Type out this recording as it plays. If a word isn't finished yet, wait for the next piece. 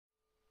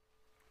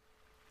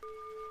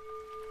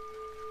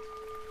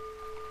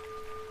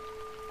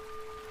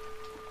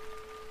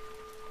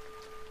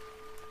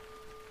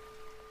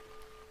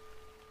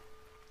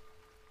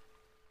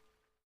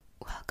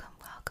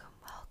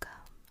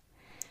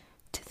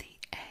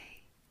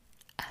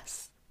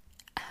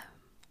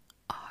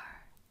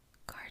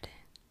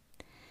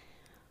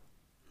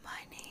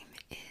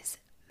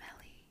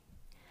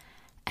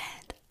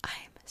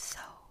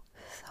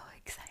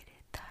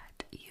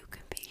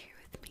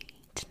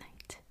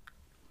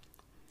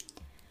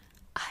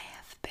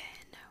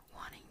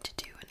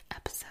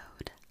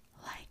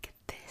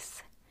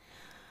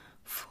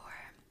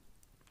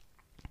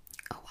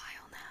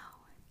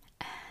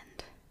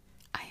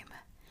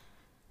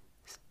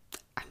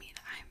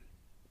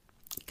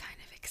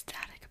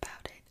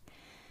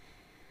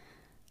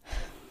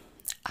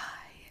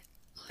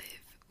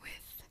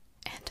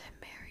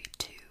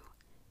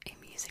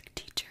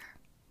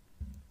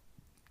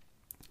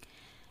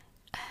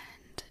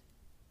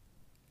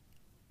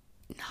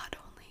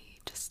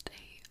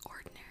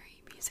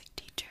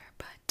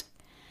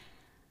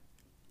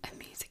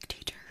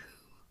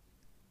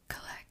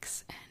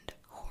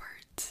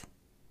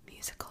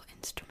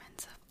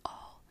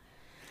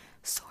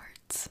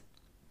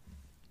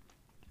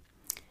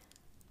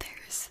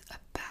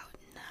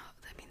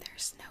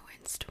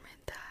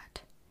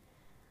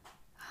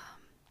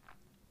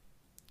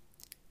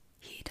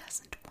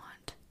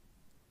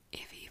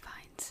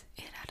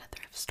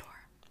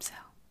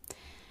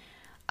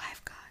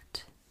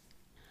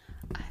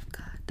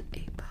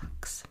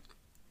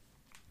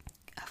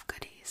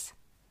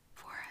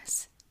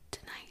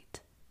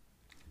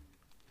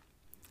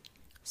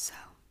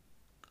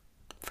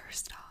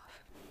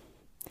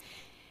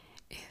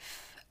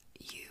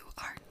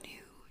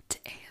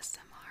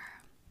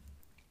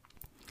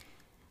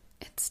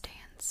It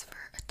stands for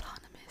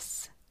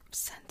Autonomous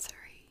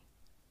Sensory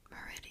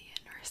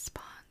Meridian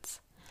Response,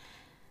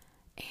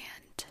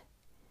 and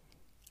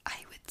I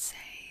would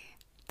say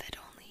that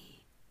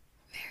only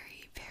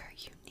very, very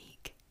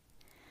unique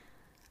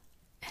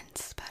and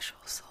special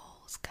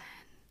souls can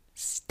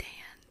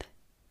stand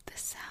the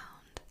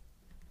sound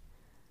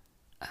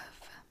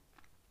of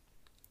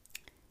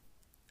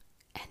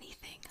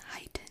anything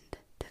heightened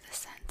to the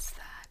sense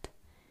that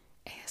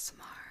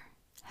ASMR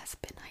has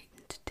been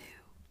heightened to.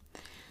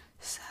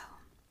 So,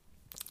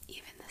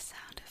 even the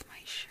sound of my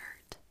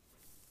shirt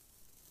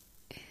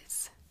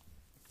is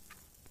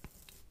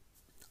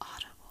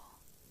audible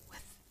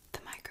with the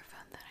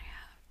microphone that I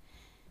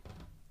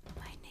have.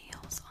 My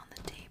nails on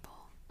the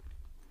table,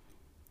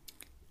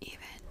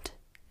 even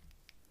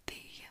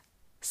the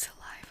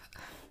saliva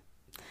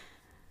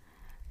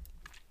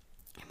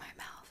in my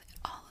mouth,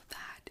 all of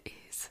that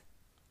is,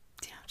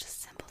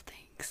 just simple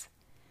things.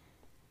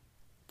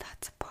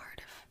 That's a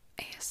part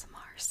of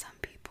ASMR. Some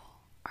people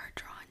are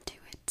drawn to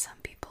it, some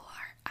people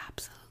are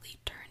absolutely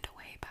turned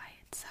away by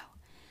it. So,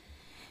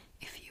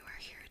 if you are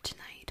here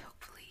tonight,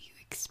 hopefully you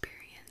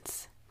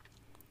experience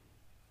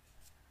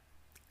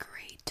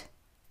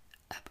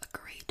a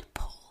great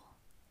pull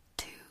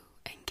to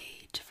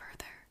engage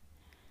further.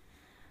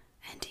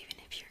 And even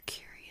if you're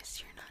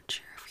curious, you're not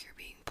sure if you're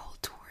being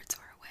pulled towards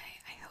or away,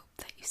 I hope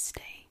that you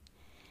stay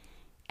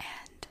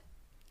and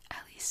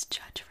at least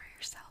judge for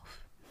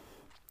yourself.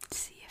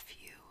 See if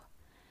you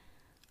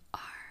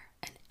are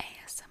an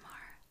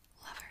ASMR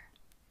lover.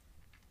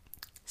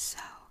 So,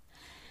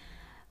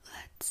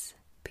 let's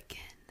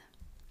begin.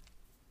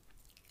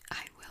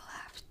 I will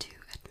have to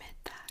admit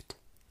that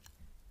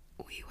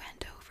we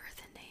went over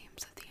the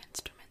names of the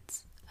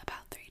instruments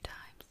about 3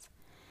 times,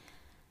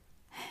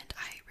 and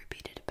I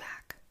repeated it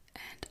back,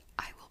 and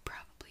I will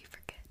probably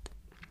forget.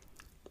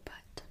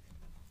 But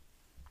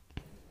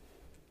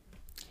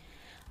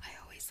I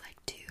always like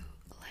to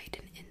light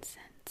an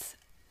incense.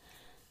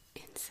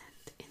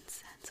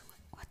 Incense.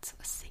 What's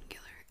a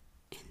singular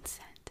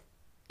incense?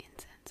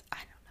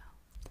 I don't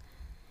know.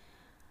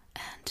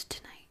 And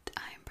tonight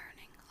I am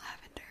burning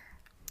lavender,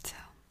 so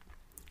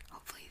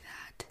hopefully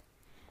that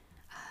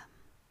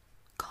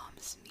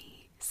calms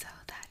me so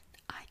that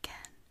I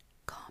can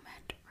calm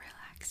and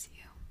relax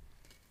you.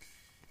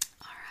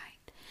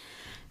 Alright,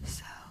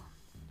 so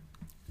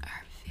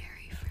our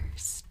very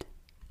first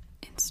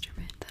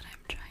instrument that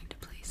I'm trying to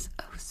place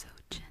oh so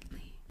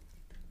gently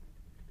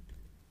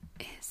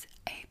is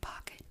a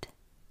pocket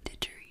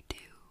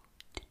didgeridoo.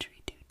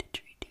 Didgeridoo,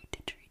 didgeridoo,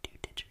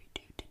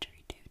 didgeridoo,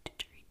 didgeridoo,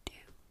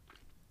 didgeridoo,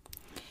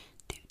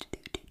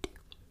 didgeridoo.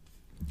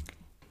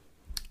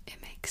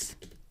 It makes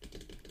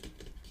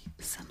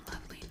some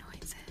lovely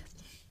noises.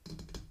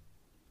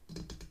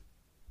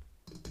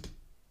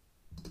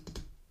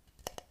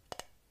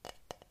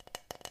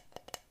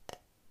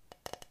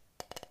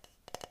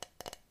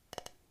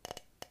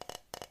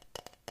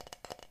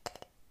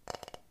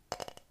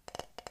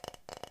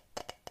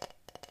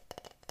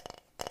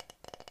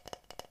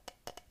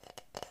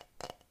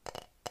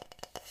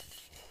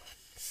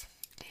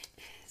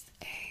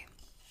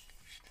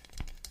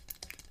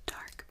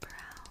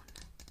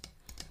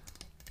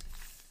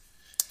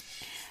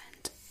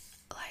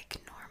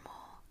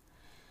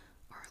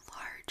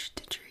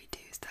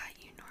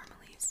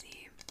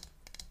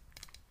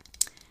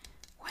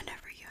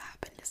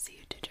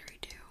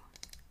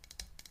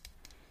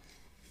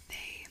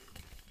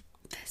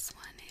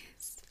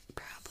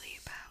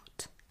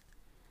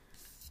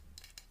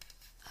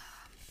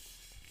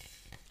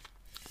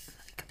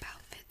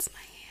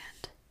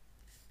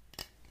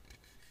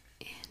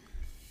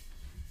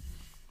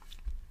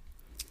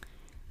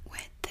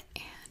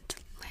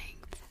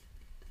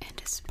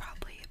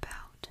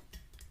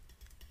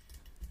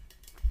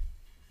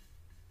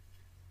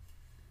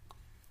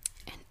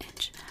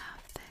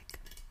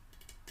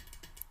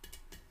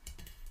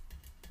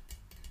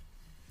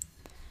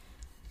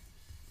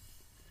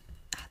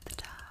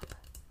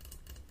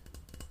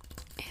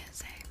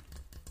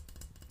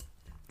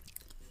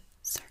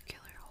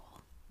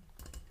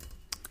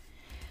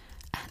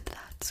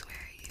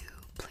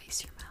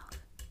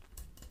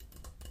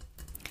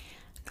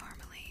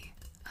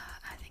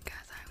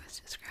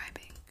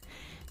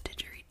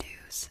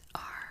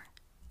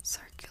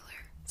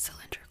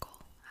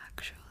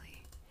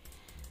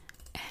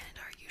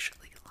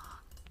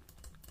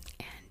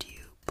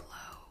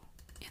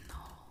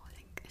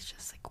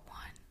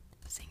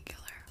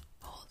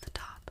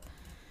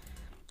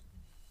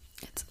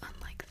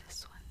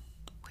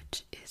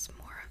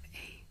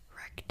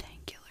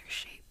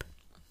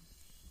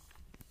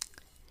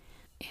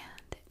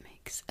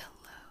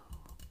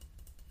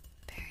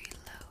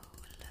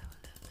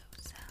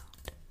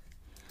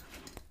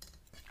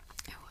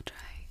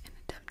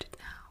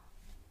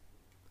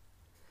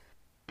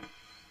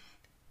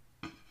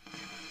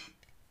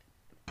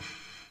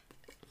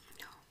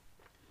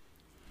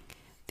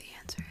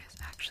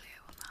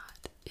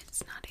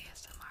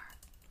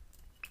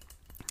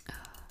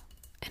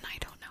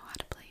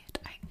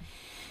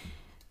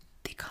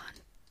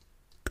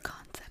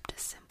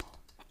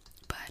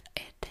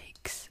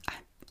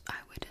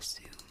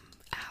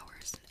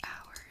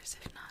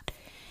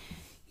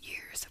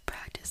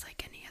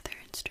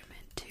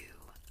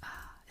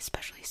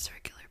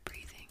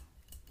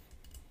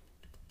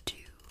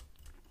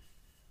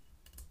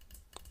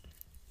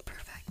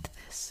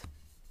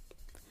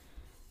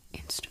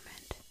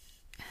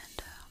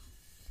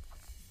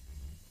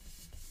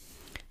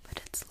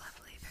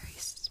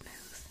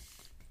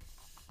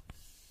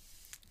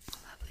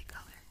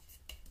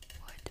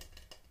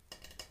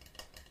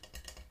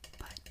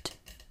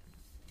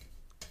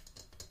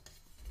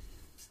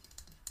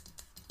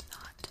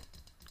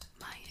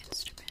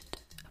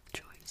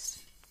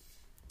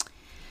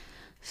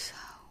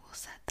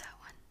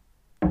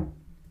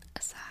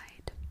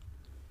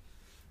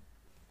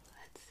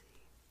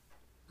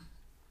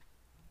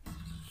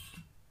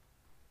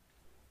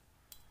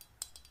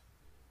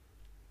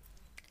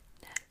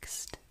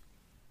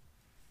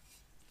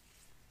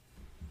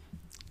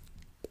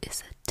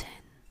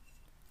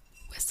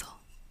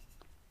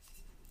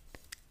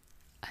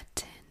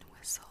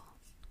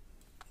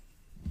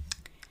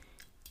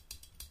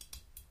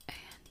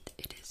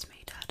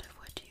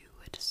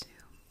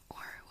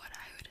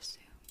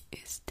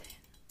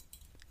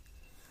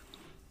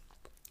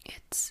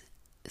 It's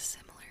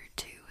similar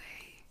to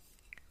a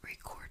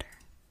recorder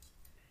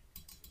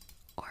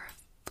or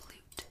a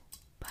flute,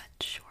 but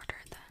shorter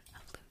than a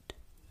flute.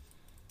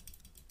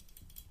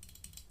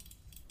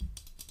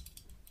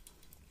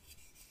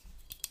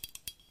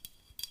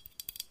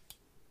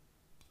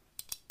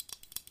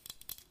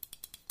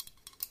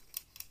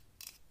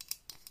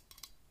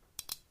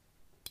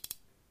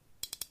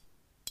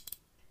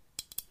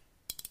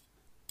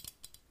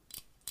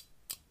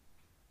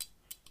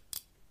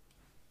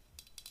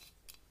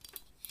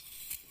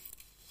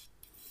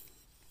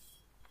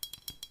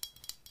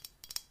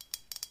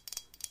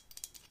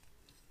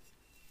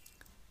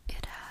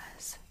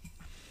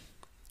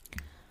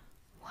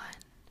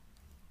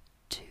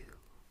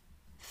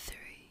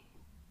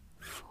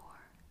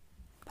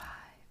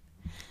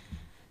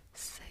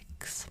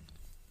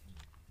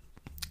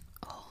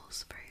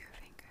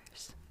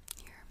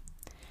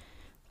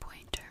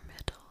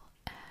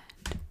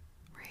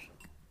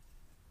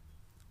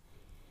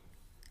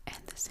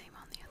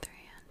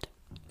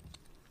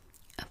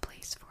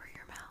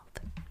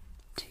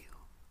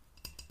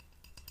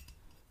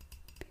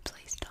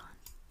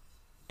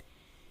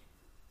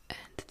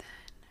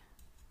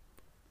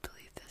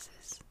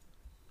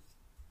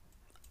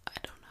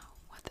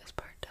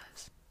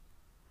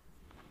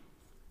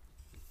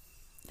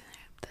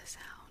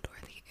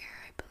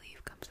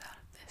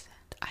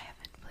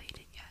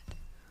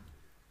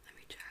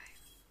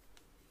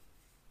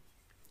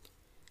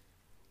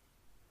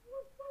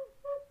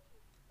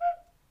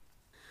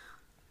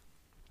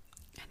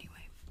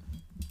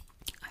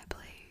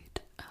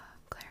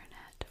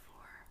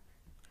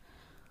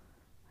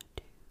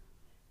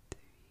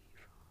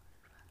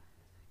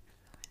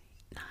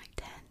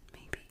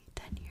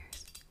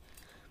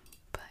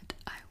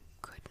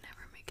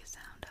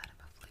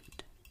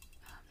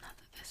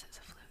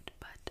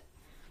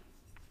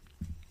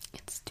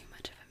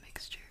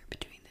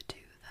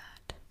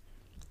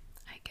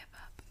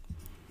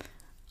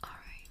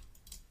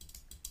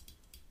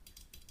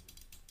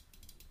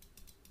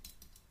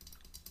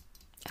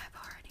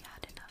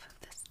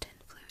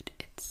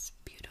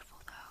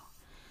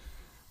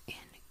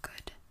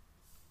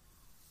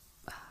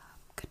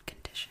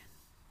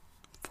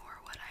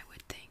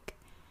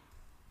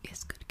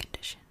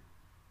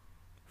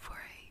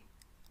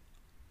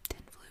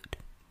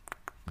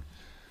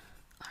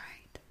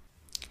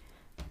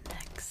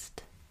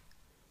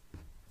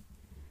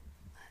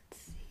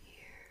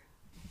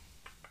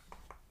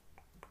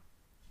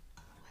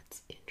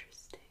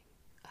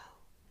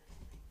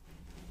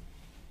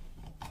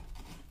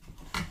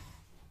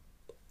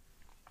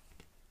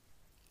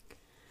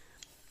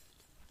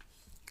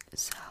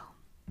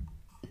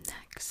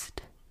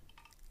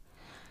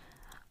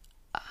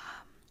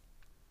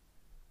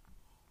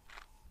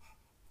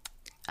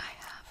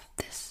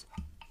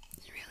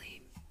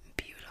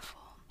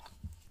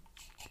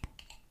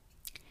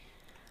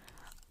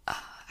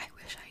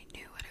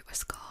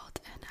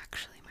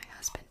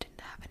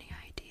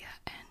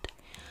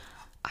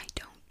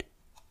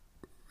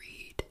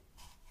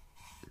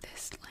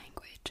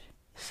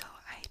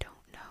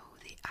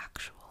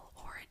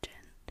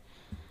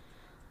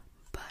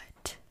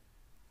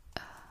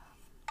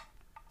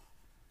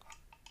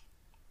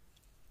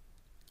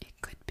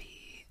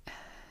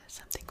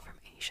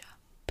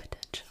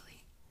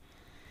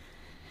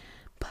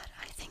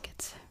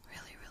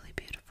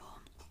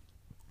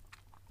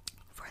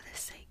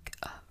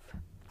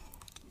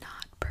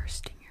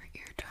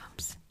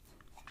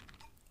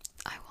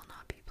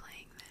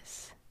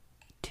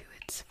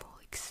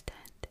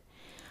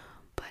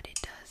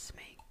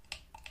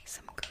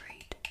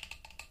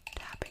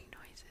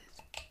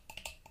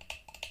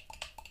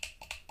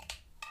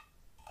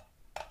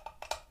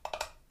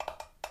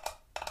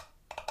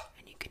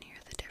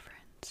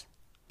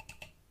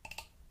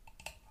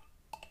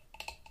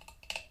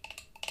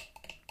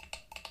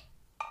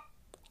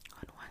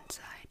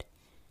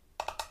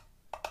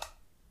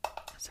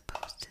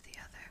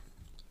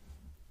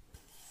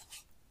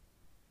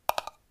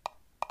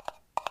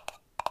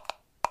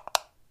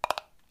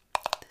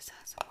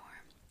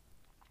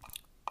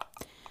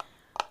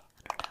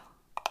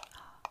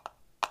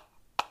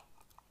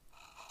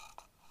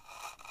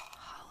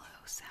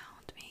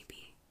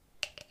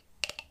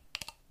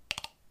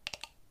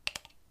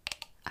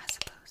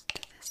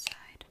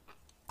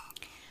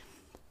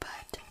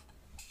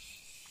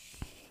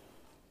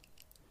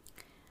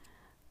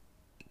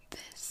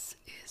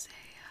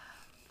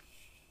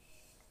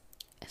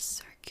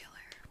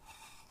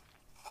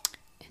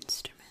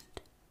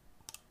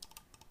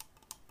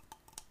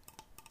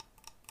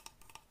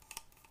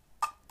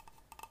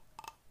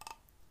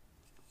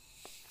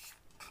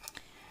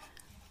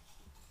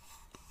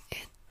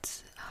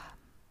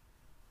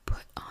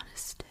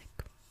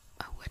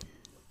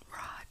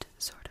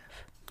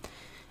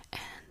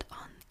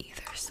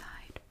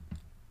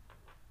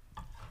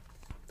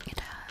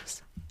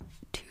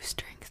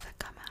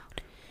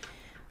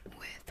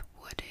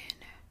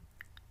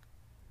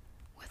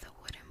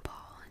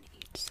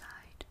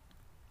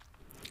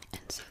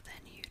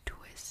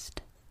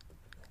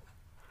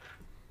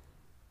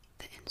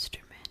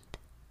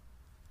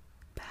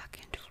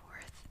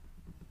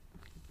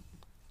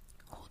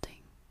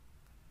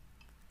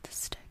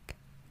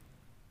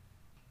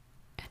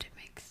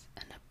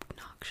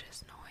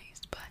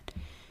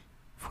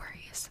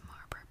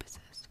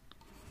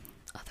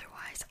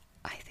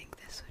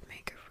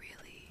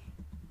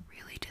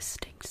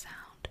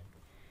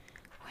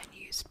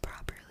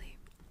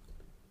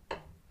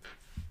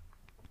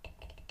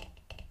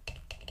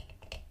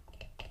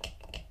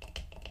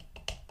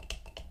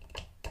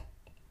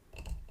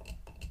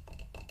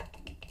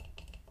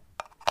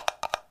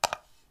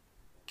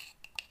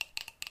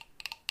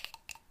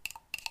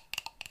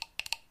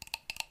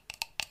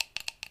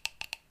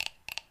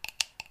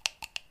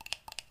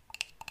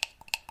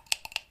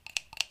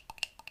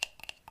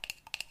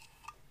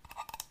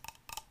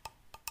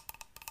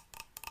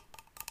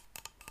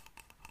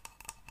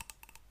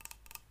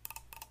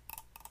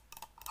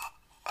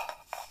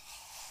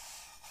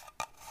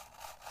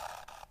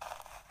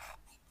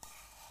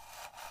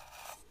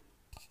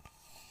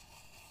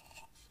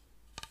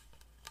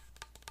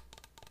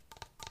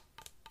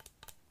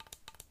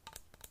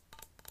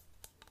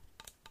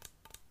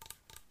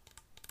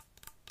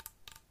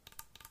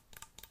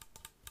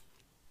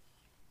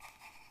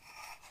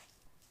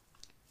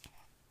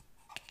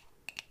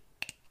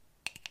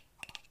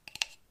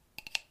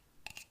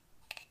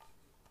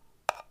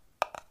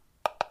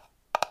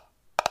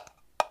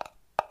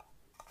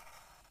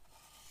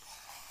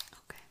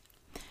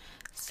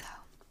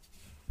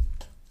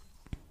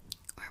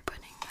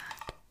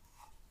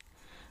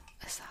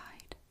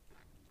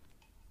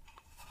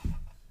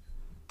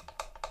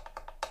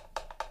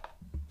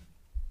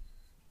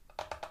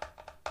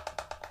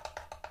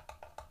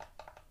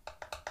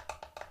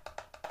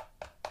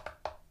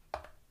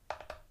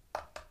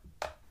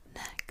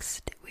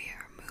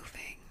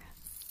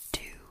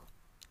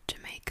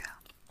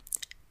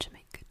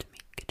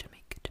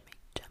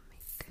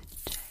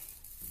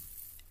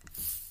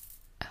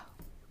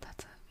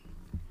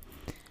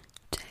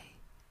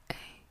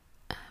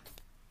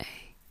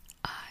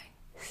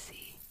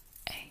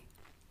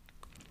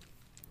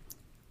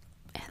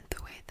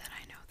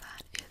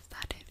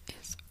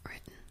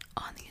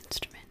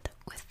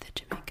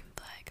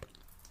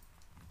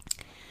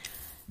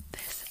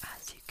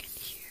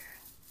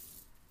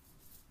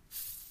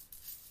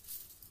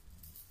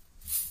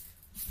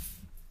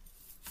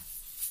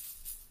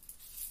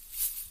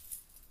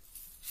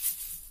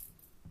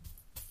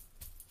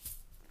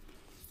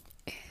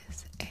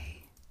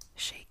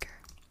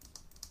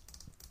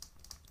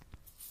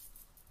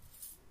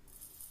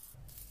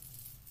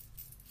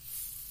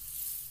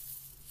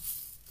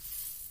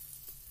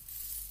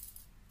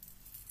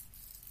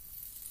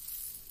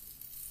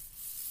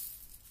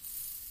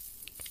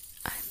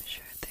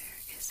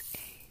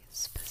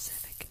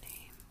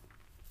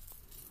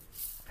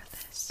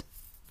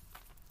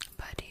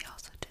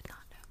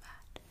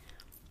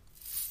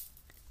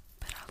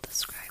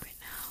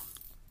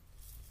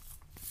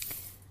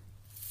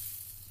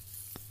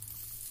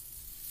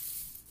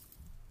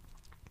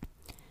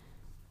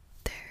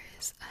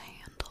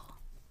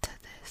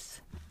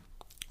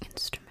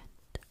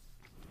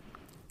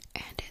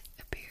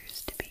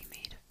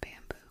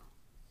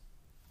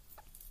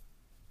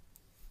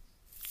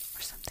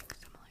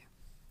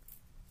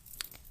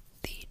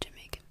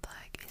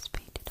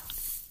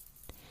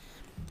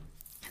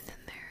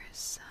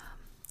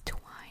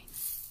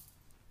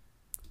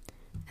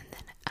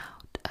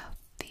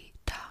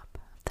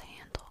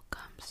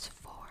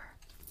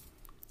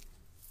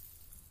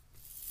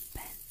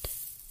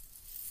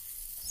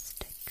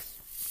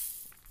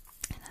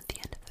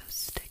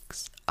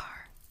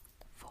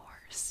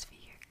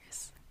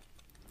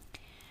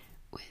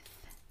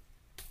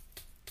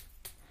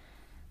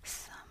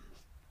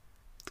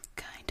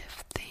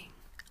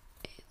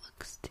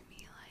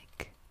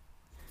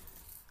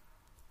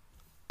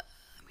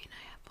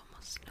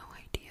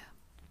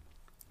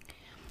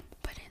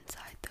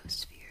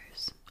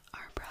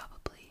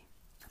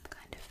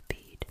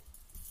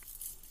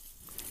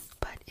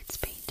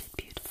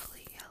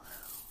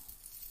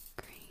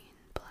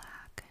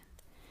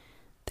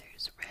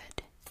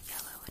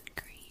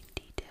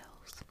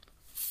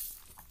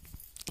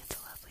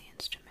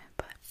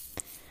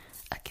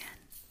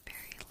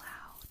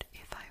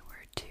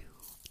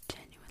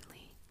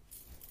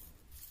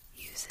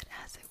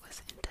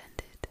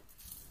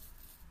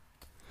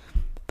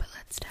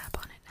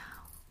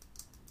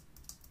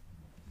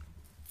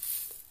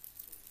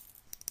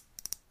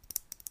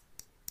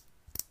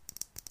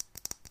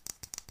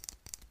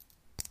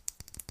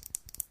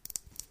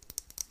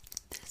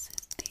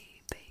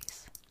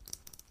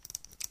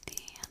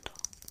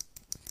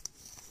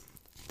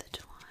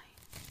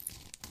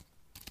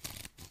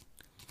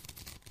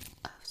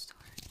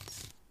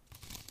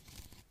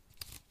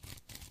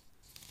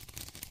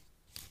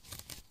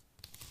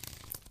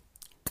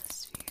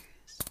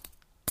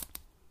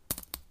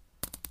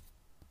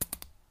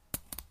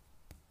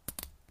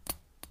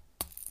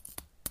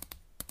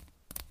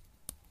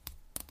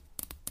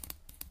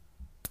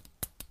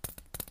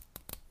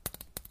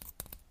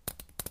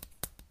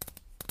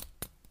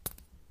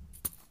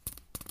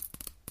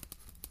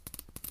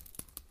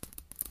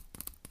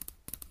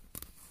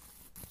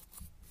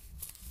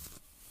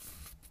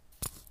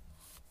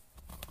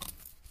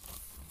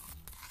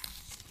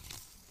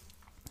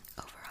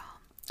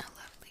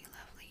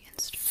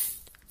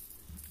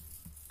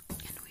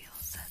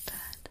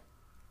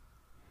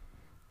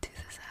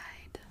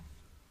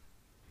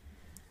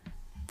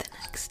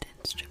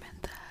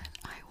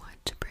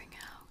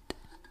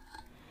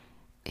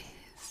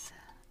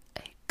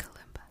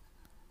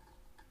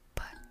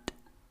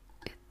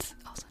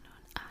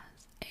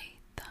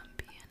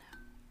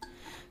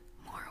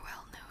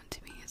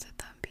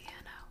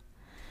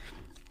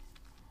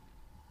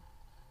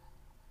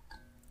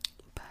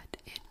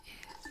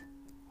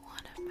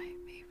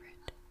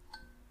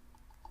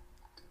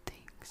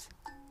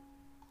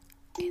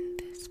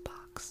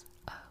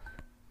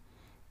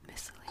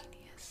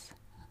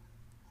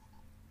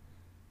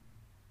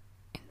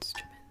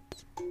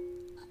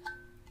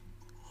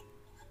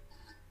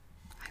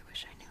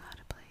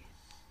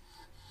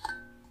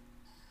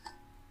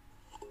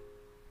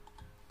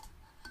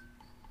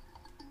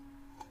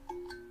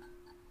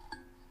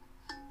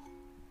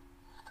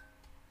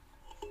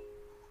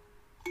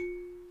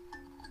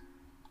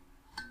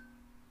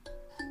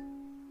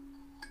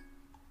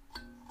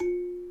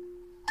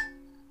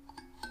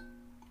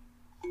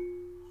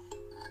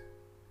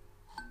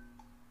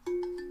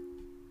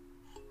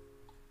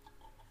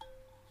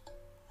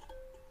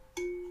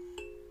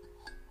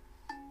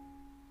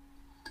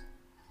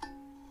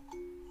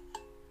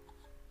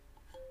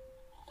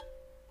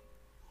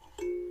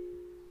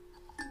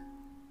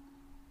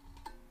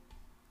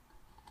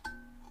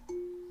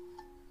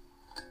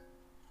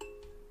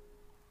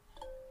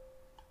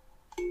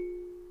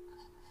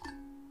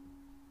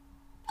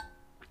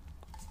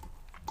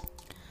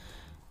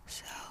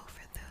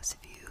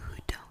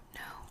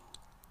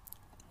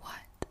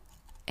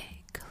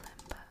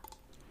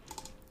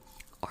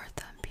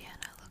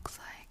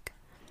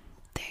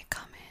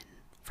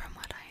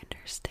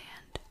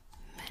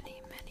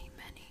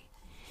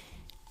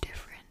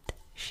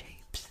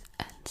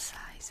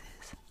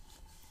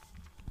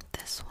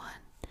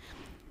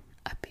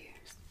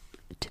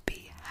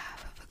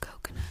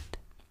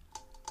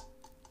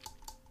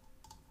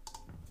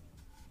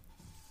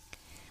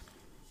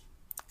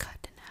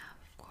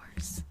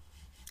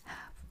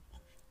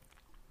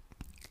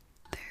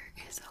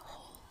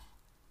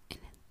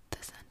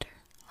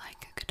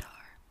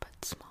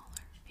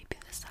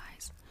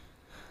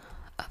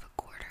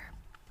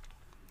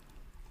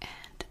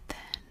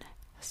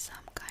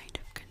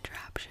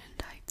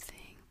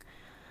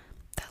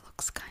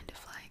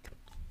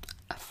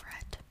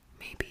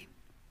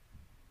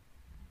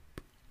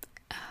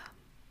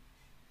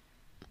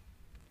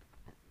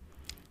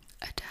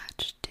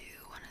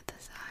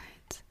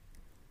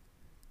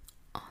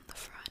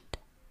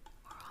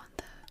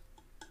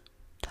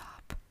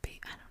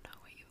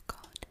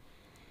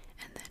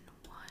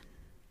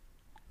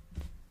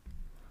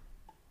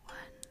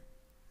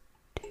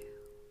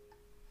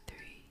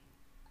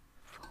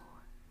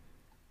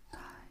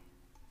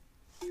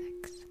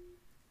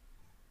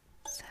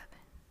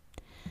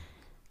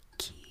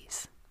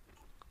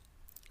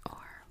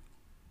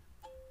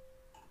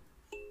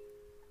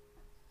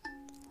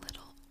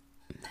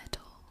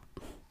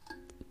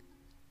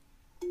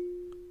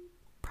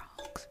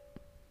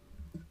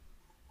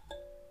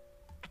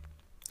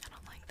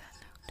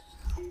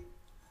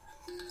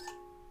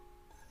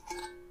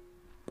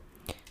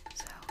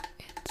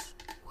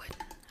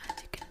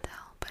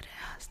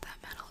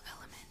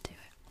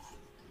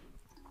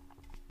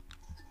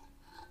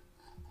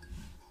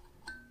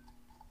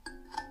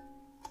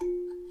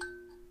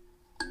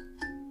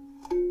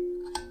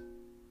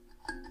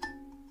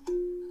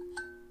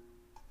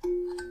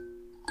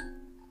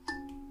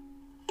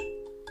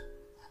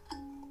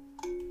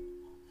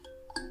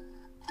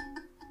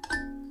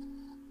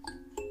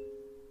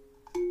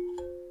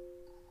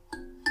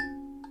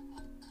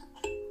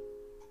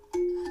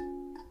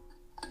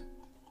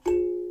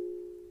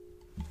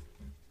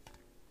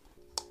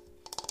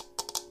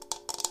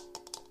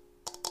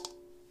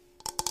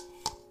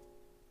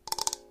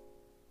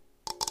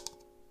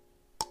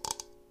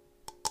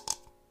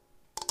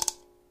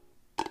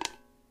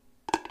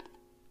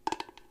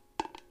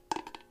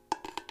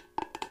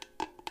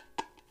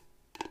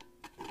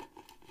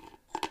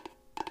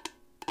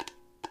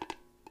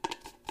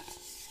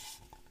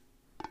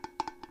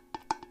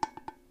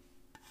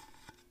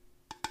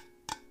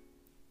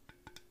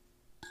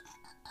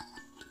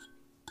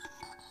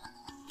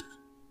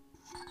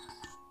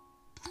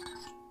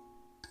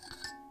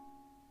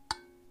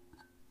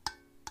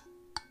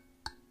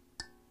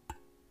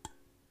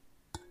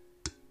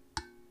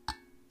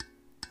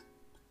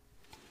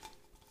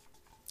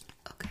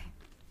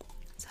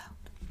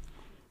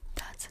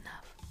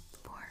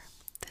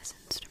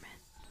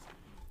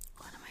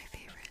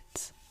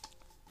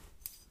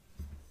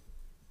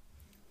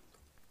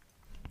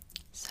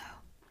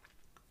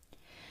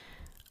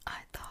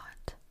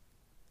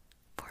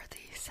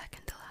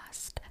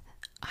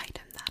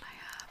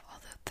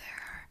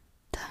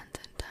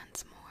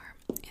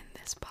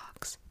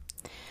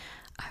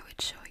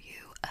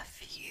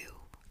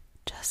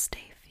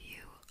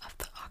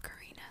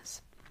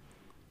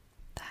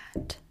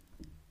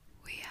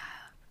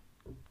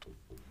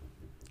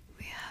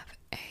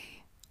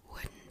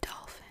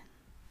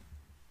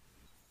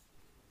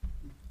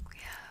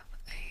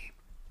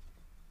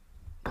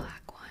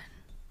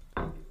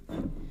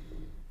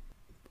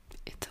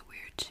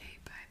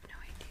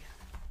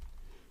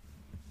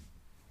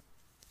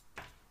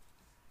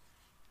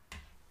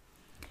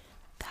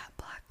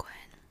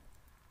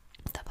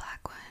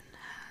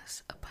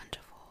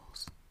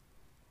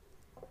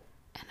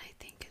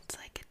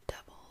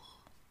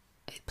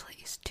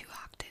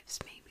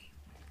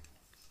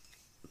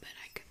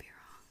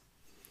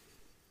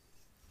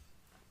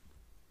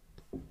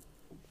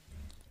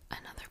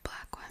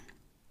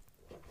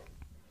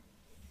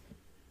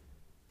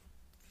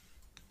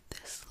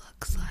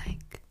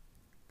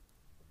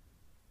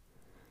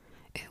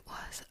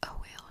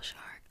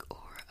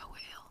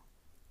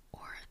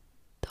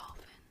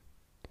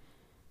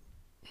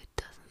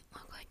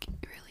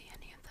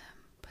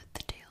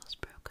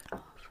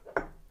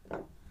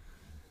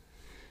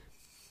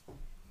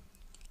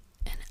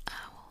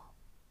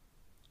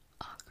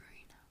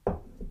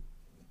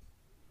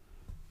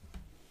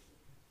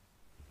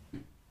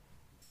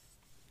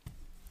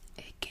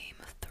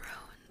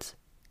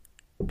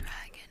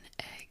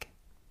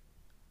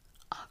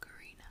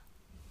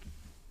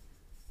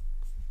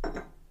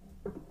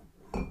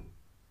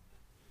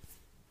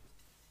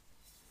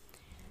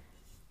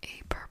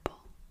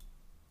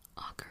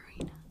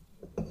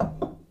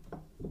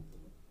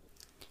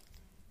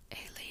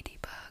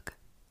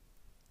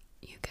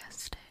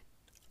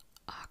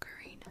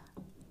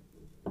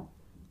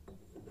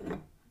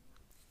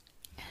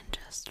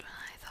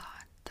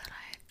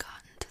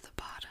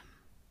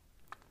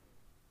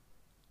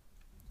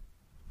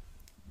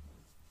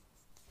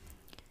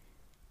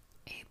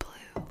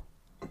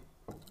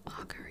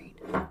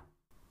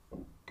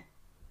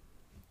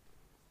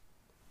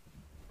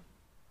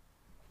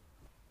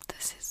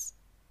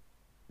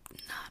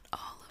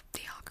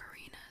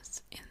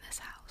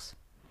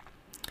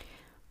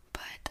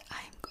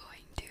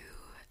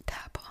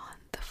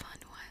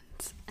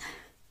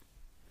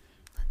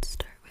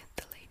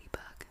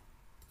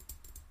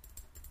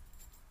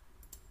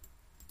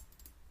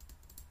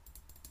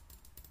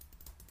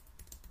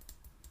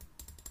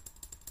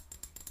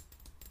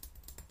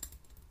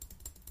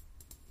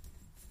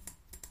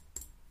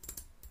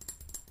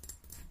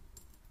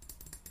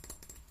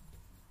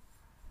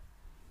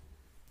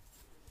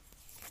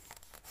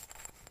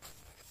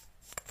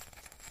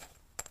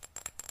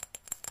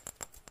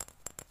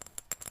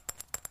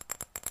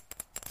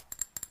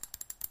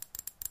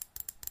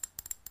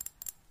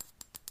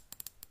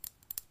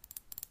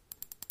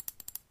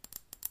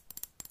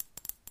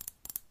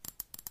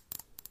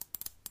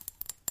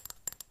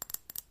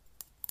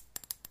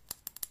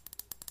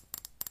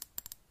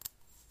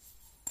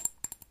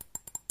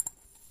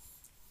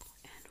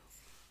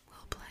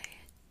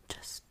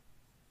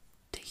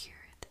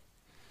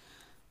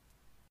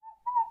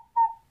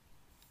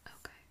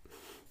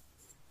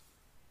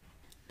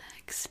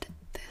 next,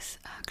 this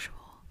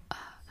actual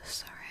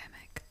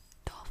ceramic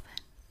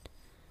dolphin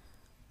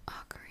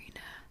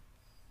ocarina.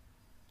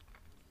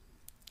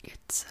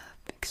 It's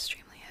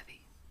extremely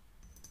heavy.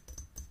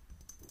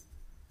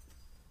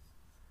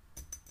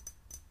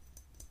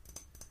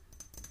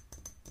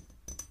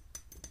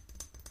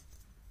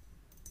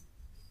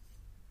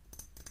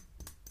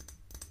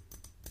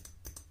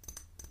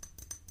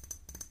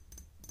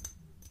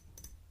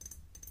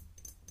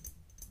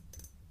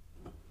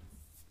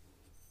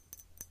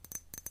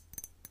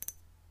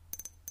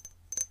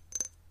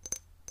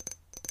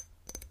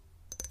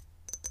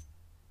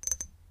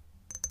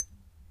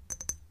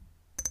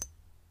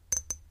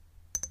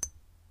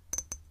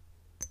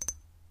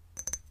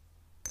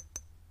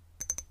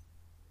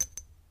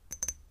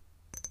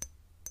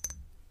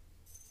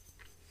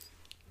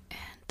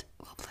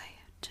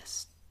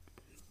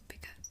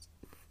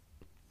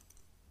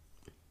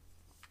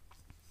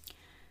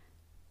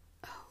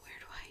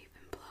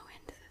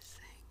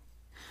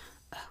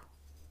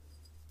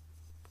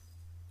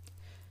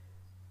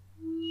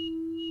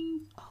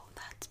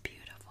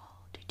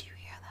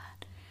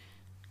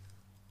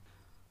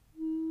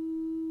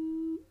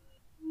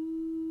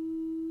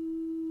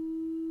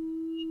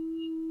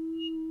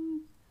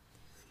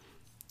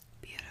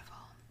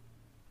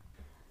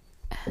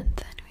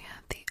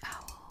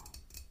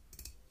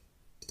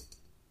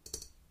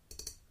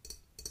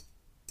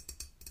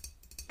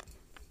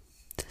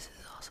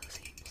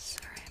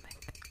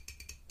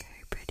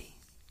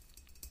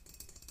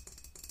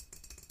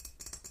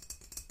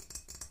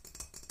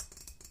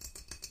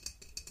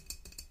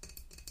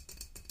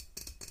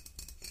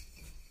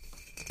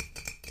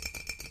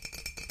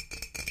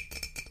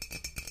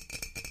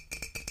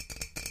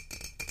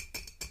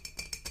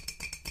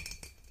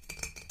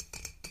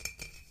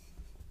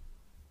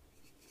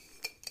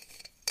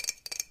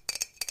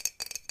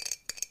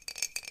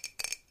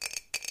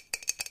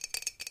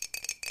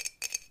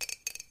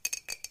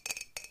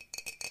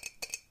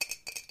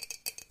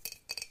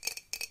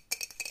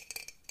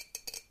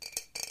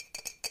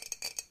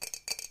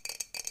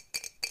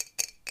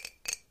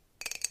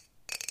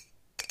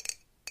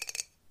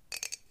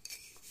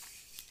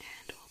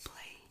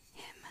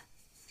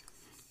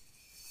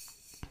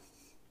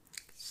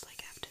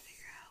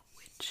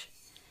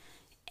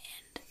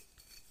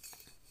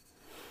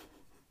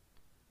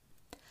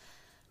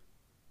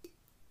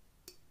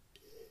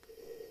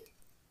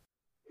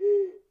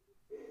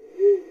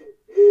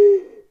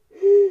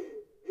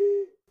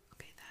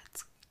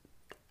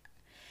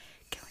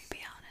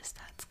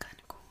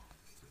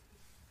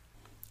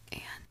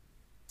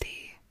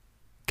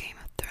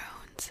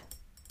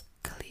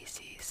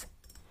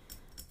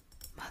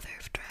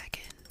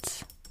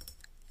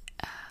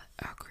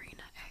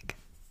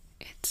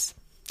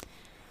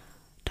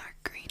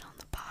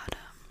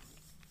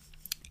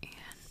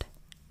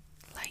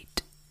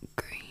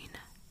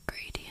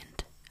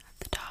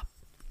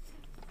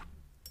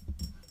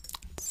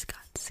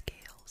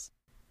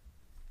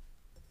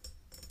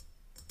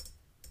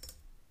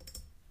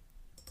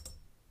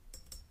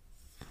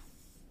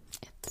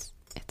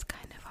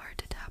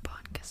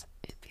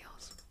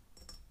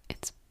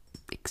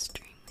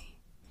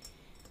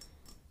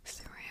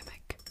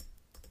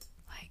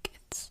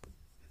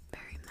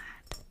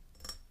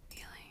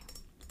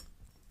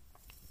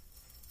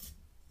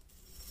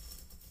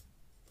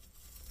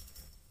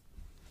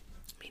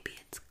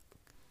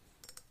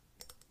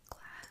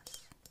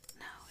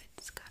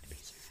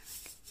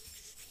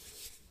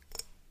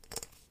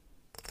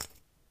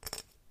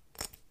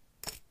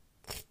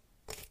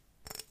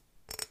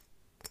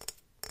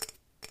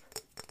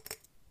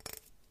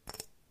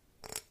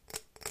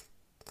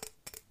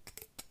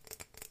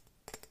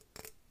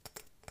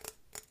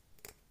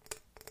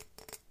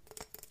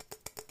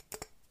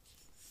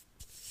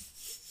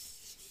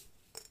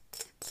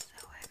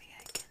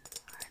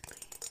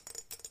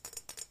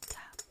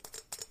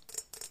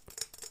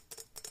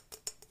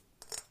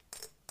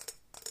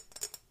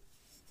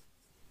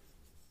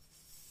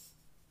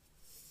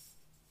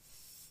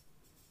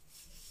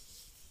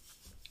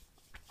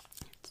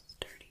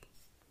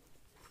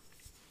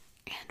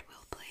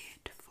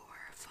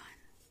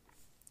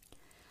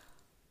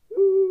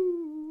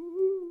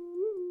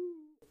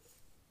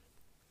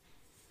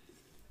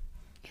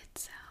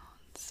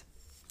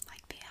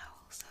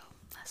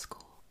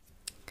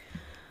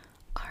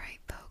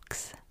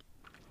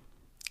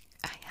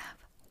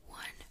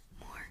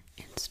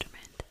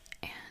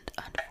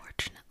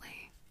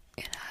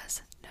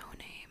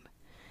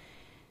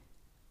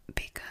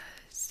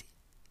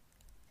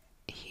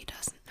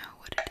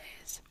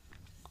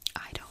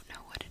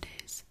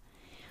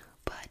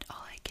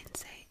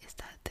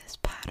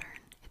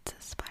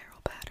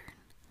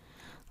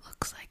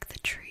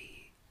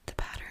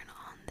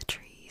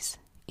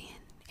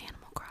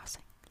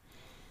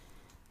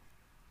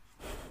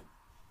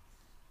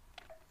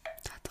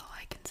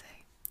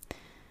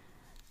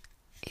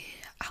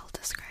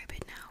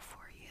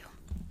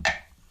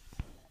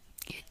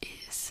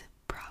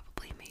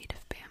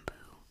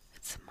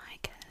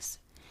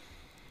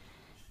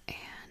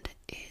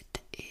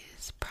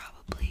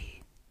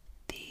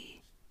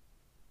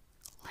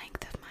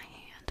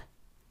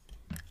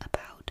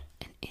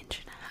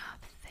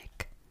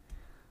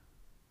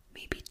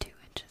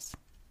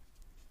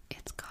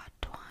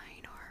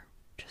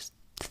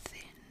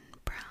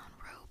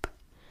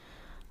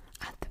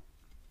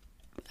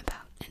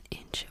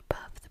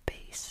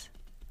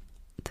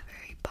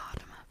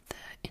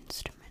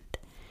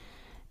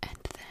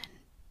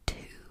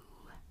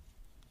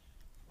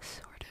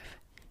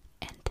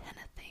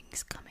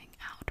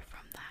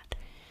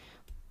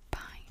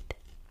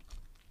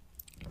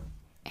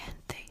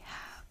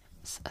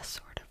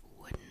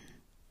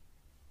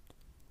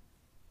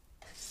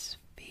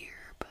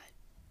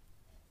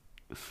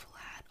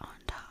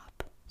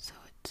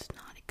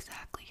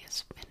 fully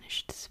as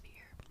finished sphere.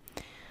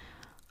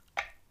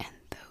 And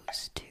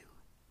those two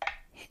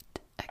hit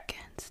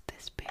against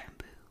this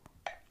bamboo.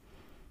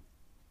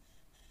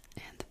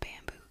 And the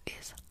bamboo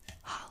is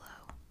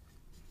hollow.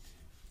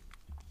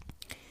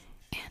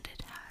 And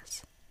it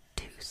has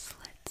two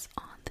slits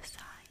on the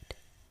side,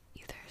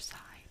 either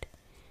side.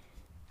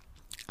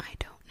 I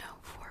don't know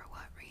for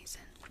what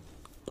reason,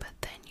 but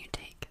then you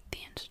take the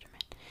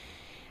instrument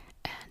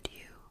and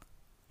you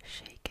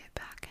shake it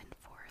back and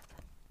forth,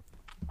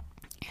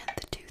 and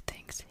the two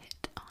things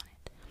hit on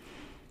it.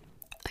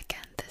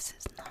 Again, this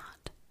is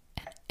not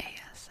an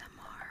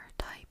ASMR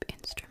type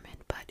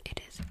instrument, but it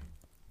is,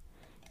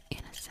 in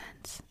a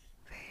sense,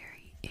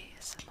 very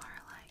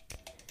ASMR-like.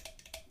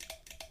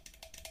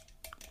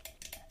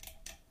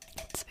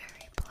 It's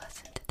very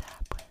pleasant to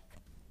tap with.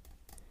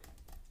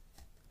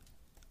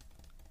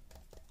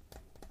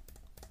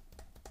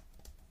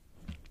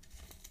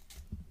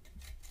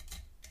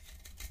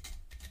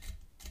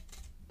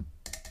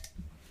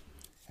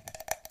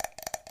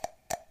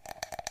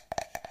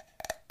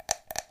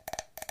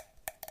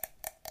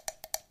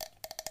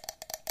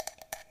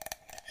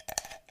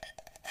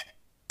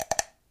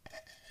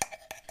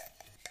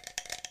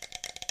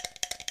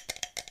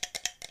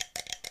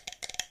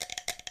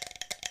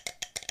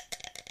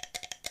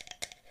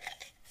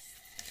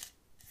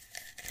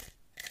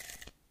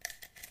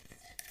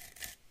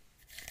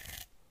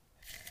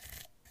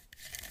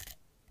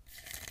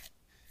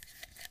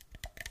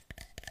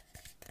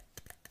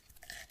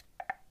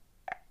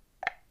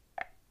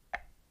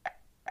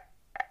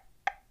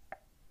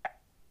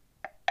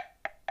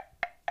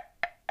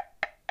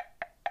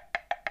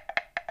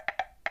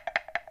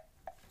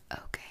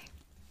 Okay,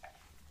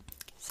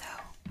 so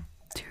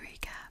to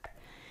recap,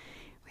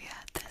 we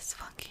had this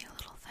funky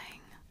little thing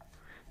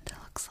that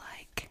looks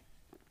like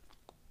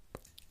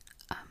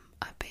a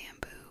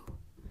bamboo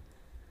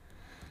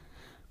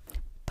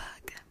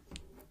bug.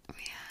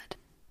 We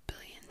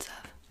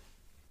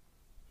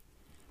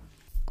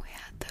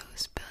had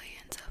those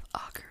billions of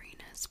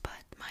ocarinas,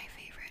 but my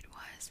favorite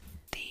was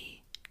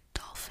the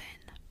dolphin.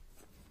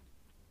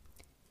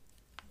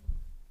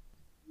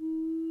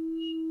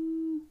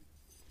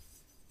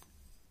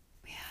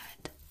 We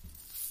had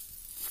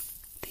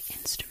the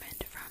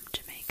instrument from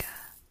Jamaica,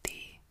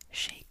 the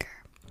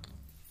shaker.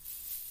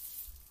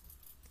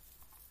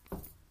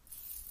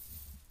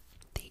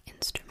 The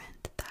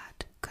instrument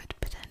that could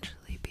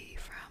potentially be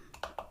from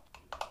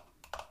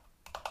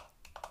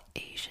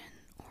Asian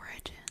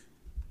origin.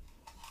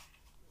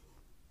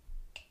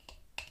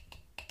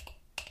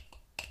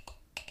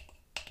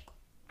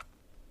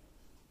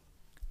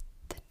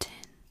 The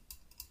tin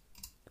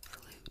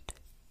flute,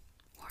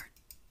 or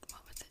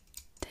what was it?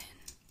 Tin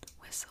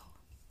whistle.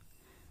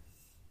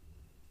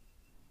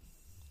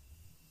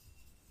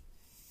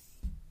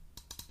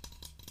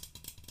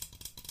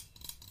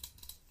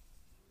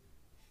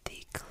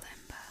 The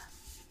kalimba.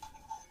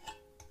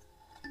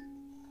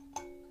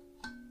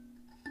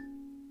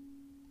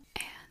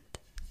 And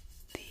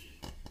the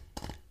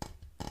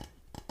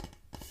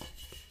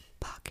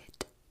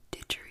pocket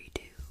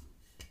didgeridoo.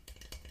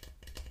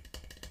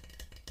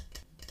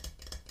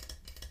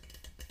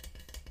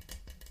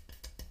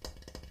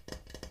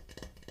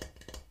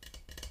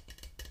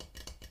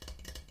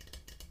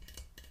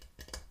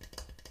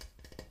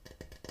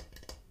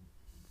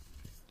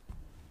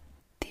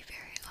 The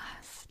very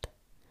last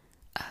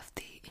of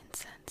the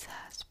incense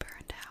has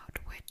burned out,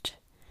 which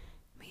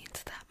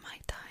means that my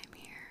time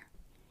here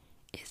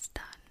is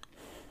done.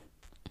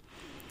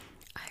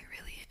 I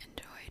really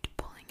enjoyed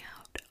pulling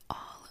out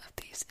all of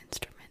these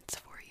instruments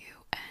for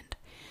you, and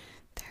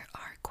there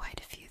are quite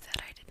a few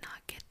that I did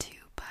not get to,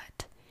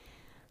 but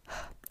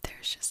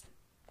there's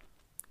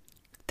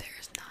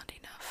not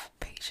enough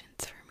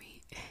patience for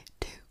me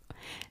to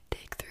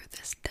dig through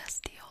this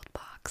dusty old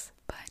box,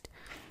 but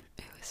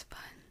it was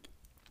fun.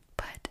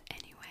 But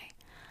anyway,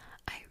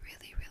 I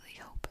really, really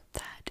hope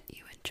that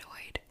you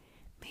enjoyed.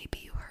 Maybe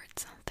you heard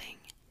something,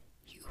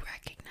 you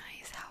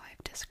recognize how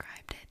I've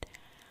described it,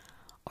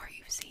 or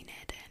you've seen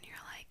it and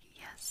you're like,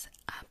 yes,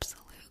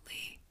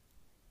 absolutely,